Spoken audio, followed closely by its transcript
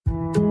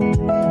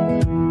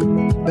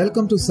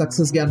Welcome to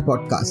Success Gyan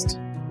podcast.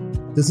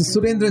 This is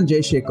Surendran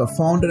Jayshekhar,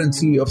 founder and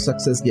CEO of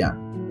Success Gyan.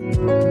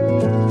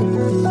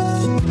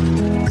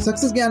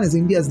 Success Gyan is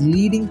India's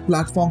leading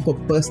platform for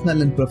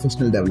personal and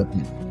professional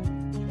development.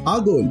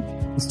 Our goal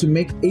is to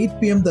make 8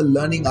 p.m. the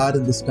learning hour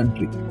in this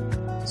country.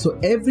 So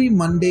every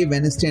Monday,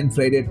 Wednesday and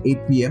Friday at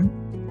 8 p.m.,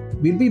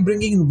 we'll be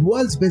bringing in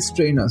world's best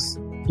trainers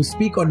to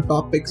speak on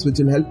topics which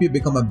will help you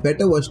become a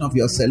better version of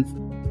yourself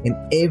in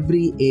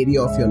every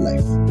area of your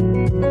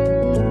life.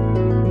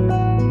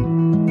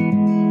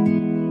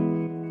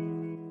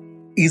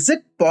 Is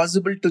it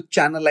possible to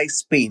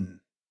channelize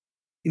pain?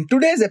 In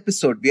today's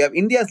episode, we have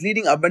India's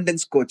leading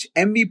abundance coach,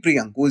 M.V.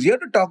 Priyank, who is here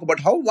to talk about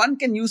how one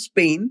can use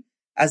pain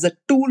as a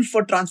tool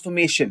for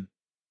transformation.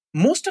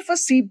 Most of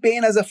us see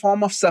pain as a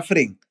form of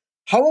suffering.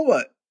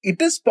 However,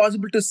 it is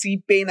possible to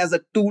see pain as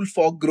a tool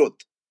for growth.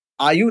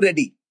 Are you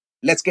ready?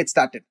 Let's get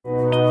started.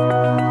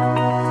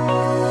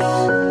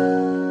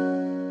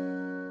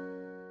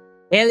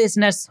 Hey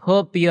listeners,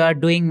 hope you are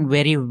doing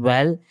very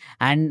well.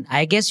 And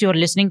I guess you're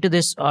listening to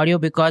this audio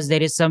because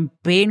there is some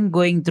pain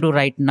going through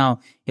right now.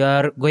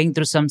 You're going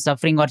through some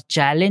suffering or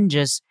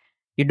challenges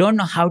you don't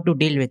know how to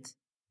deal with.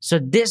 So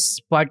this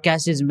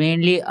podcast is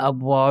mainly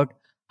about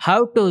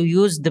how to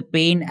use the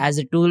pain as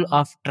a tool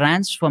of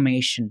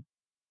transformation.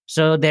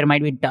 So there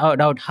might be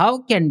doubt,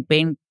 how can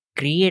pain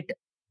create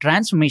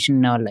transformation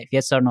in our life?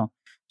 Yes or no?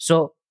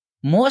 So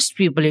most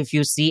people, if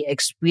you see,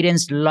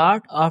 experience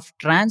lot of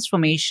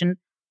transformation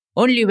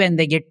only when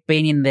they get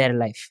pain in their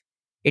life.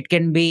 It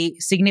can be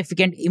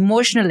significant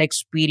emotional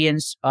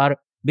experience or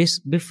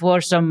before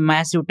some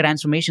massive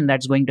transformation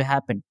that's going to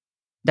happen.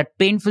 That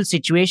painful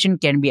situation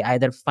can be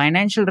either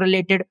financial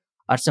related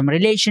or some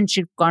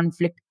relationship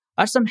conflict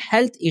or some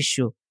health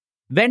issue.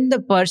 When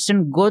the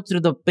person go through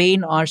the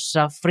pain or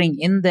suffering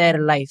in their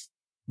life,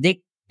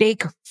 they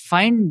take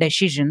fine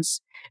decisions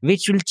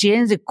which will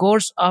change the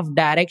course of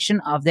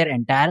direction of their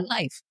entire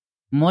life.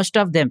 Most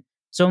of them.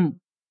 So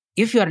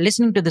if you are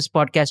listening to this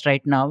podcast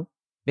right now,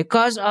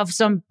 because of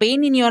some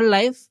pain in your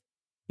life,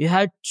 you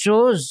have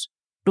chose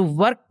to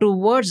work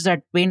towards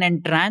that pain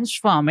and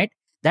transform it.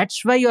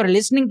 That's why you are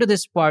listening to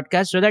this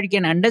podcast, so that you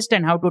can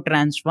understand how to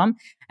transform.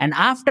 And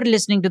after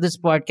listening to this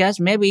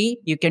podcast, maybe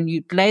you can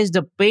utilize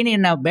the pain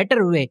in a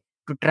better way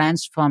to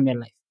transform your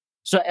life.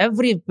 So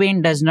every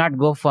pain does not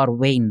go for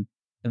vain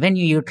when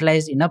you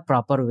utilize in a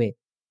proper way.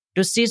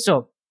 To see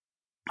so,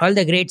 all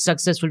the great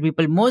successful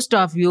people, most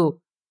of you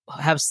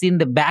have seen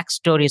the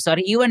backstories, or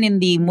even in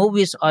the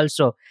movies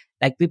also,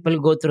 like people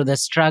go through the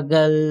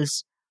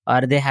struggles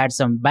or they had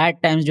some bad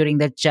times during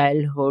their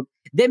childhood.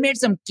 They made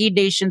some key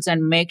decisions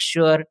and make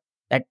sure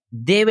that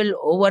they will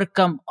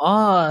overcome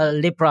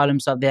all the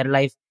problems of their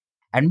life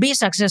and be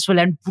successful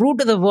and prove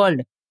to the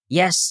world,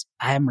 yes,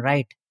 I am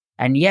right.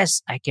 And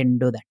yes, I can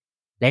do that.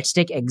 Let's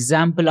take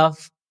example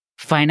of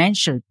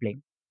financial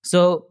pain.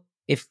 So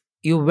if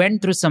you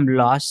went through some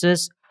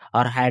losses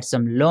or had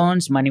some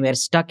loans, money were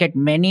stuck at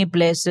many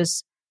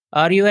places,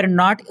 or you were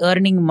not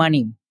earning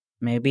money.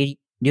 Maybe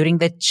during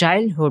the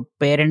childhood,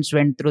 parents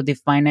went through the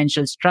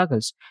financial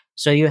struggles.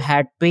 So you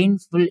had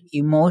painful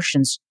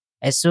emotions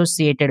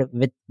associated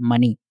with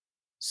money.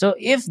 So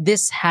if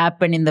this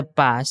happened in the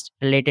past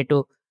related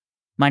to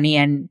money,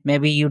 and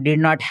maybe you did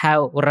not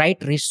have right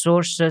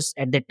resources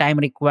at the time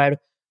required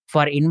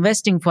for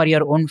investing for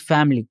your own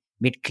family,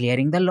 be it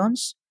clearing the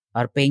loans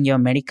or paying your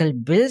medical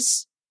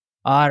bills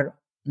or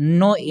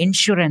no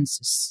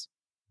insurances.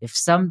 If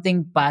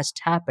something past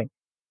happened,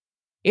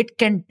 it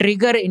can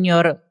trigger in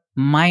your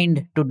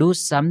mind to do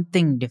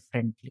something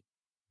differently.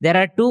 There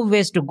are two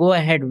ways to go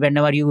ahead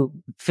whenever you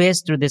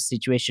face through this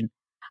situation.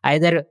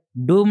 Either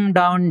doom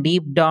down,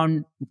 deep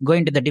down, go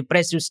into the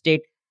depressive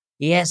state.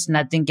 Yes,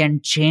 nothing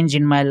can change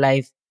in my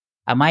life.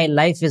 My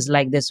life is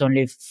like this,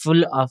 only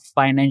full of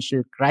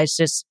financial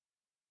crisis.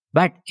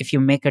 But if you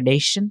make a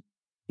decision,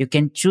 you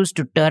can choose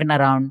to turn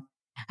around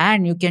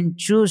and you can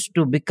choose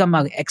to become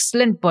an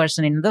excellent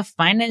person in the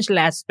financial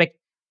aspect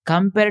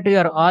compared to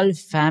your all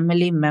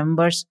family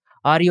members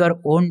or your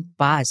own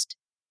past.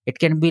 It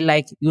can be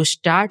like you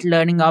start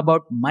learning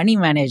about money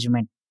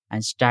management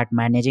and start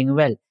managing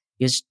well.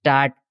 You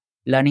start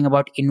learning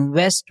about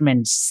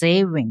investment,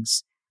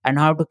 savings, and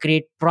how to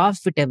create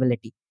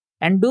profitability,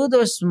 and do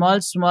those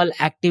small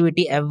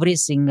activity every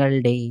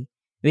single day,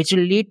 which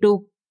will lead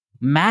to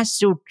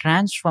massive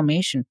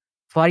transformation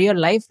for your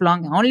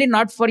lifelong, only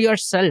not for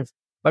yourself,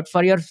 but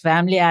for your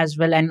family as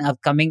well and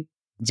upcoming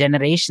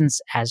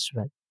generations as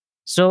well.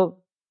 So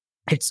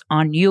it's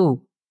on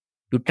you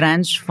to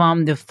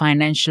transform the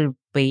financial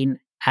pain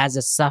as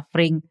a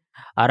suffering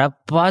or a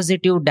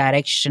positive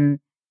direction,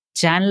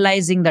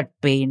 channelizing that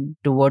pain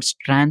towards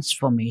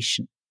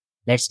transformation.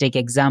 Let's take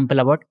example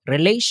about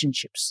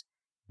relationships.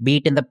 Be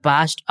it in the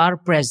past or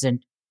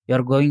present,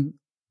 you're going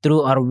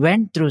through or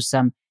went through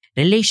some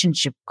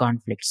relationship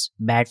conflicts,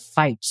 bad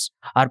fights,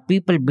 or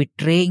people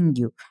betraying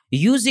you,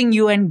 using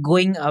you and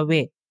going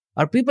away,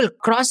 or people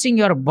crossing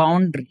your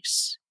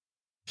boundaries.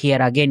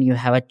 Here again, you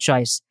have a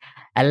choice.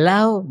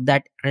 Allow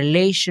that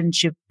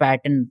relationship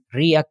pattern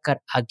reoccur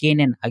again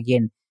and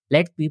again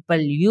Let people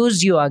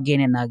use you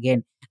again and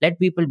again. Let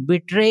people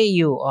betray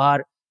you,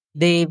 or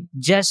they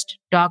just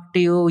talk to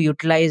you,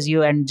 utilize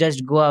you, and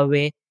just go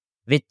away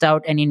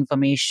without any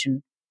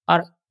information,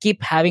 or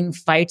keep having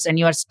fights and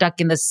you are stuck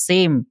in the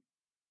same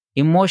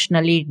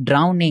emotionally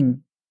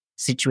drowning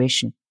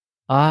situation.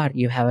 Or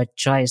you have a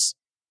choice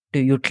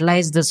to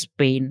utilize this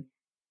pain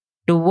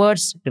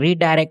towards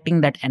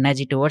redirecting that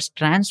energy towards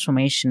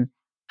transformation.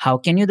 How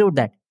can you do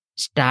that?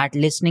 Start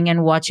listening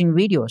and watching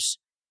videos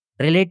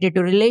related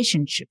to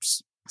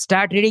relationships.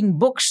 Start reading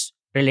books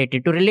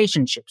related to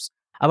relationships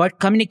about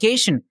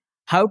communication,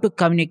 how to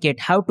communicate,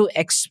 how to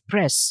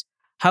express,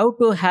 how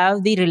to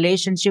have the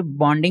relationship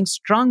bonding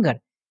stronger.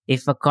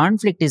 If a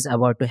conflict is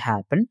about to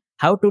happen,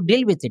 how to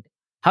deal with it,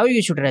 how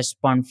you should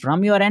respond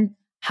from your end,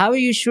 how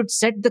you should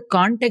set the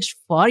context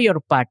for your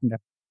partner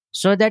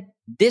so that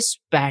this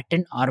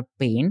pattern or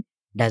pain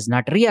does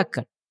not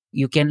reoccur.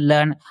 You can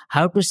learn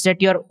how to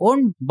set your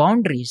own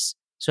boundaries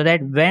so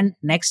that when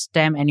next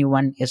time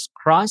anyone is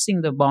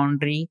crossing the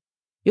boundary,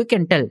 you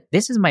can tell,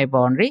 this is my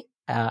boundary.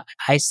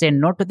 I say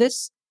no to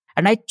this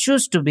and I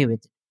choose to be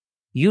with it.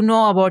 You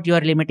know about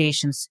your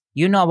limitations,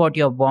 you know about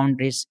your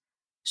boundaries,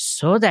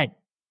 so that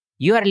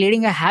you are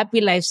leading a happy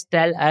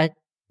lifestyle, a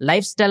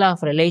lifestyle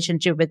of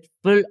relationship with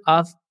full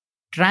of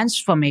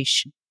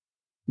transformation.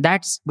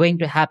 That's going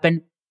to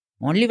happen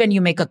only when you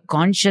make a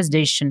conscious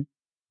decision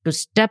to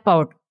step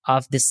out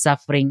of this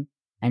suffering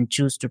and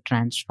choose to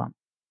transform.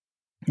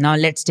 Now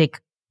let's take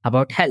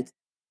about health,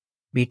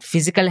 be it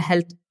physical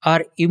health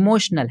or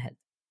emotional health.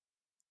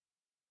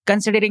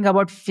 Considering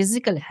about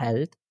physical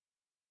health,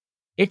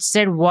 it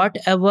said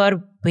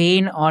whatever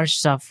pain or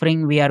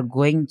suffering we are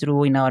going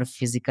through in our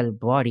physical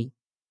body,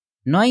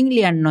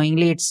 knowingly and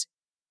unknowingly, it's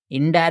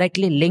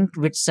indirectly linked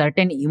with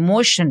certain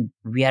emotion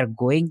we are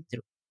going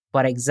through.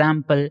 For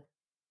example,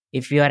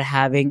 if you are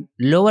having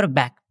lower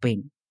back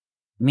pain,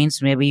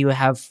 means maybe you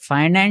have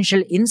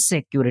financial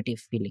insecurity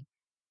feeling.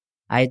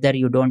 Either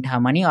you don't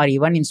have money, or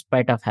even in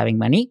spite of having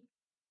money,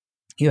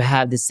 you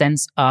have the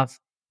sense of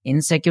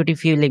insecurity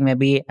feeling.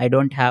 Maybe I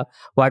don't have,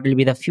 what will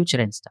be the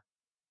future and stuff.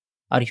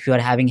 Or if you are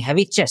having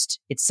heavy chest,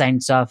 it's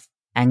signs of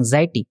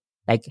anxiety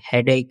like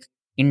headache,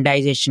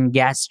 indigestion,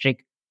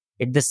 gastric.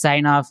 It's the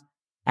sign of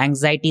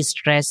anxiety,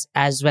 stress,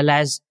 as well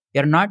as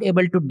you're not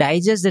able to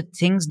digest the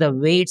things the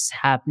way it's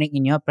happening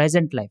in your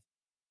present life.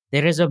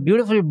 There is a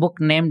beautiful book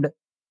named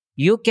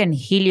You Can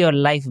Heal Your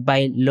Life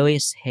by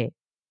Lois Hay.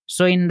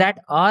 So in that,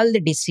 all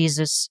the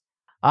diseases,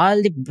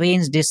 all the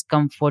pains,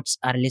 discomforts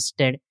are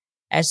listed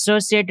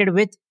associated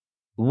with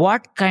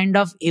what kind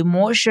of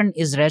emotion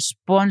is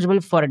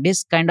responsible for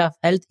this kind of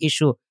health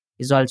issue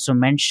is also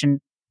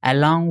mentioned.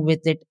 Along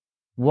with it,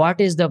 what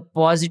is the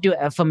positive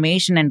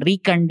affirmation and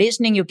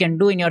reconditioning you can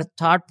do in your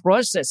thought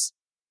process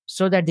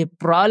so that the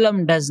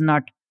problem does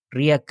not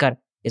reoccur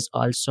is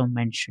also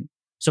mentioned.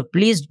 So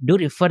please do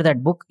refer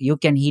that book, You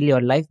Can Heal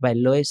Your Life by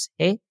Lois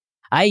Hay.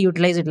 I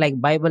utilize it like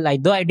Bible.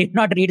 Though I did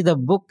not read the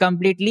book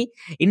completely,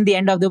 in the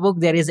end of the book,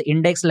 there is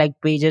index like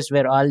pages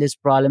where all these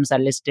problems are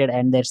listed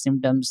and their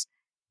symptoms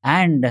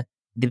and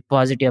the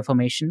positive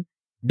affirmation.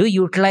 Do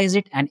utilize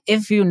it. And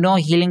if you know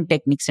healing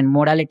techniques and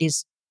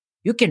modalities,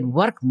 you can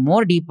work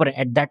more deeper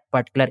at that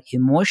particular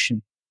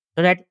emotion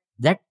so that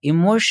that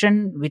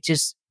emotion which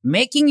is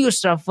making you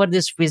suffer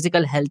this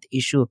physical health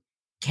issue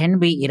can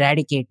be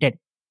eradicated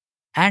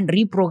and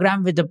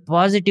reprogrammed with a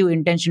positive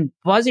intention,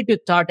 positive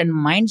thought and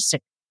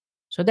mindset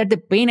so that the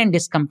pain and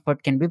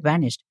discomfort can be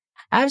vanished.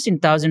 I've seen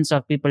thousands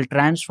of people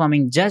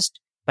transforming just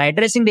by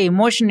addressing the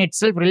emotion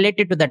itself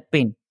related to that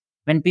pain.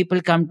 When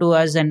people come to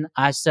us and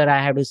ask, sir,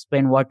 I have to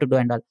explain what to do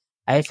and all,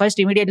 I first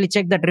immediately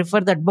check that, refer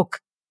that book,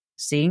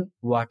 seeing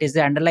what is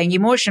the underlying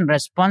emotion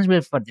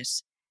responsible for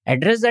this.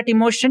 Address that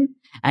emotion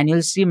and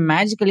you'll see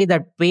magically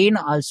that pain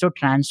also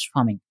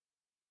transforming.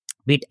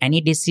 Be it any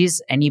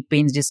disease, any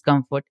pains,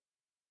 discomfort,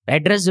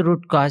 address the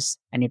root cause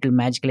and it will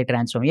magically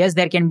transform. Yes,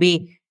 there can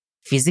be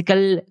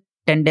physical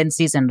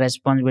tendencies and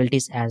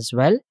responsibilities as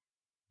well,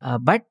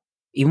 but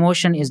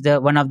emotion is the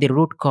one of the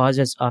root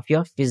causes of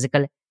your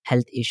physical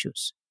health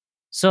issues.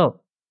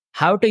 So,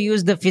 how to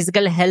use the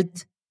physical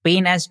health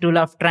pain as tool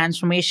of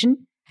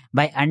transformation?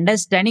 By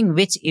understanding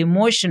which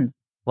emotion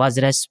was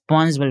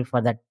responsible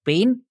for that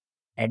pain,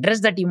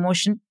 address that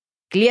emotion,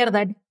 clear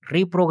that,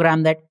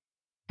 reprogram that,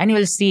 and you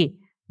will see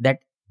that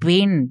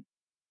pain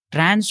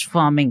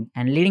transforming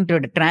and leading to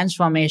the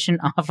transformation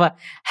of a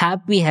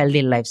happy,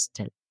 healthy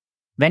lifestyle.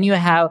 When you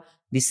have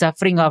the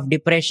suffering of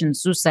depression,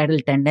 suicidal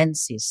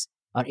tendencies,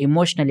 or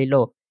emotionally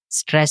low,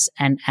 stress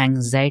and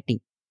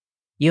anxiety,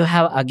 you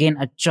have again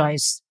a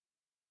choice.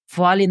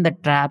 Fall in the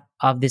trap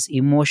of this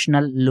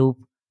emotional loop.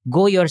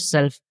 Go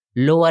yourself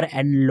lower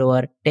and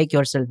lower. Take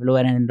yourself lower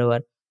and lower.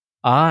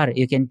 Or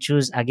you can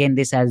choose again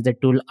this as the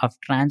tool of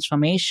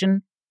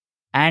transformation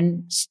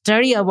and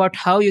study about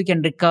how you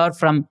can recover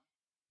from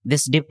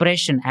this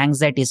depression,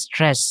 anxiety,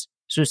 stress,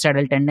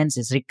 suicidal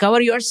tendencies.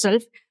 Recover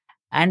yourself,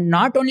 and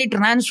not only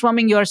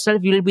transforming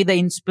yourself, you will be the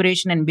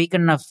inspiration and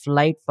beacon of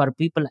light for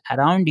people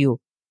around you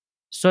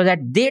so that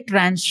they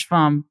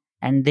transform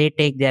and they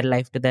take their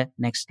life to the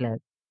next level.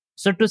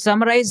 So to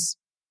summarize,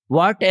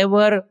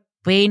 whatever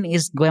pain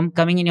is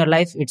coming in your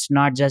life, it's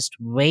not just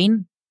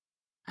vain.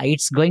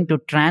 It's going to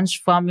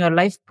transform your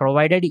life,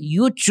 provided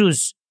you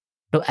choose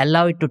to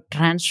allow it to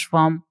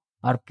transform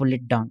or pull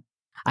it down.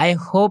 I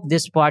hope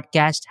this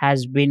podcast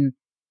has been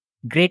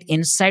great,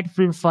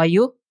 insightful for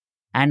you.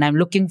 And I'm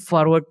looking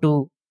forward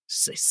to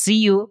see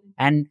you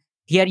and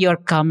hear your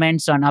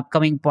comments on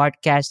upcoming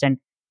podcast and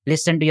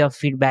listen to your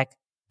feedback.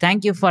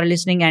 Thank you for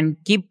listening and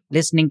keep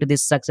listening to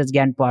this Success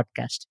Gyan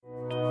podcast.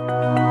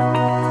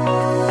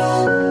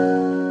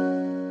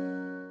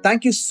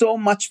 Thank you so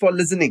much for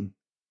listening.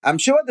 I'm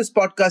sure this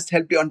podcast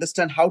helped you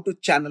understand how to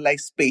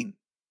channelize pain.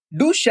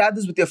 Do share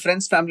this with your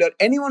friends, family, or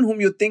anyone whom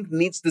you think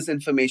needs this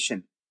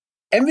information.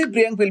 MV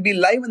Priyank will be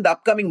live in the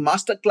upcoming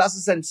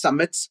masterclasses and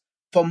summits.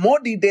 For more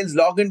details,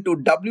 log in to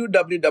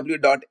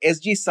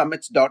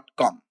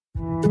www.sgsummits.com.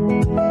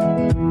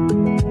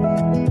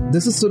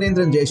 This is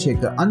Surendran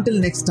Jayashekhar. Until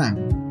next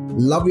time,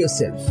 love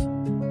yourself.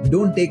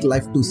 Don't take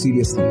life too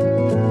seriously.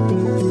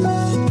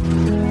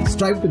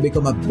 Strive to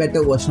become a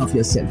better version of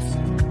yourself.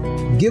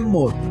 Give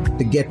more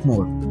to get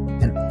more.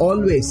 And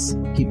always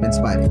keep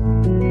inspiring.